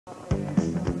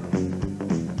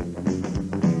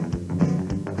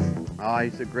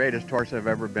He's the greatest horse I've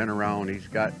ever been around.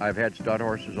 I've had stud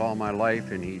horses all my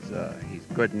life, and he's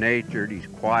good-natured. He's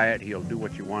quiet. He'll do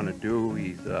what you want to do.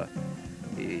 He's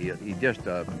just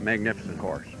a magnificent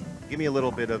horse. Give me a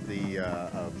little bit of the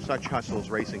of Such Hustle's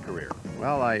racing career.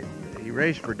 Well, he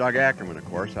raced for Doug Ackerman, of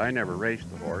course. I never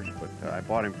raced the horse, but I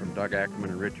bought him from Doug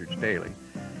Ackerman and Richard Staley.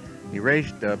 He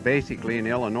raced basically in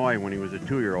Illinois when he was a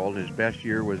 2-year-old. His best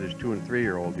year was his 2- and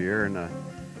 3-year-old year, and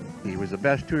he was the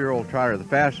best 2-year-old trotter, the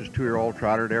fastest 2-year-old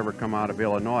trotter to ever come out of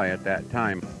Illinois at that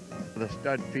time. The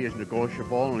stud fee is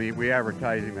negotiable, and we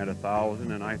advertise him at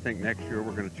 $1,000, and I think next year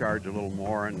we're going to charge a little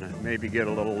more and maybe get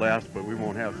a little less, but we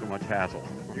won't have so much hassle.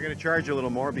 You're going to charge a little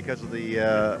more because of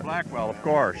the Blackwell, of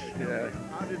course. Yeah.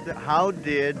 How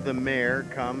did the mare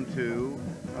come to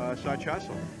Such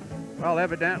Hustle? Well,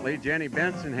 evidently Jenny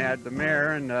Benson had the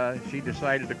mare, and she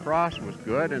decided the cross was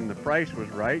good and the price was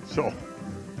right, so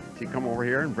she come over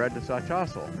here and bred to Such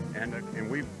Hustle. And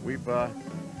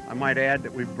I might add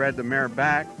that we've bred the mare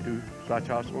back to Such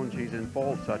Hustle, and she's in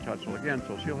foal Such Hustle again,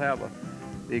 so she'll have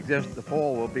the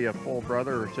foal will be a full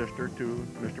brother or sister to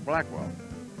Mr. Blackwell.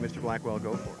 Mr. Blackwell,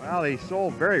 go for it. Well, he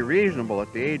sold very reasonable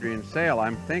at the Adrian sale.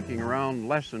 I'm thinking around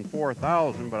less than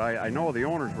 $4,000, but I know the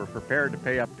owners were prepared to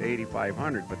pay up to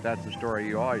 $8,500, but that's the story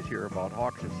you always hear about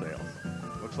auction sales.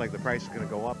 Looks like the price is going to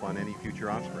go up on any future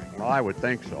offspring. Well, I would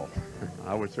think so.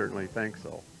 I would certainly think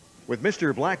so. With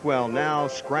Mr. Blackwell now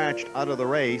scratched out of the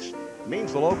race,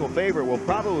 means the local favorite will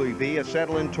probably be a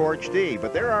Settle-in Torch D,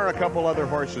 but there are a couple other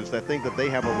horses that think that they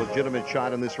have a legitimate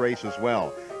shot in this race as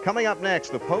well. Coming up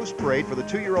next, the post parade for the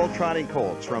 2-year-old trotting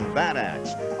colts from Bad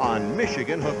Axe on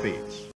Michigan Hoofbeats.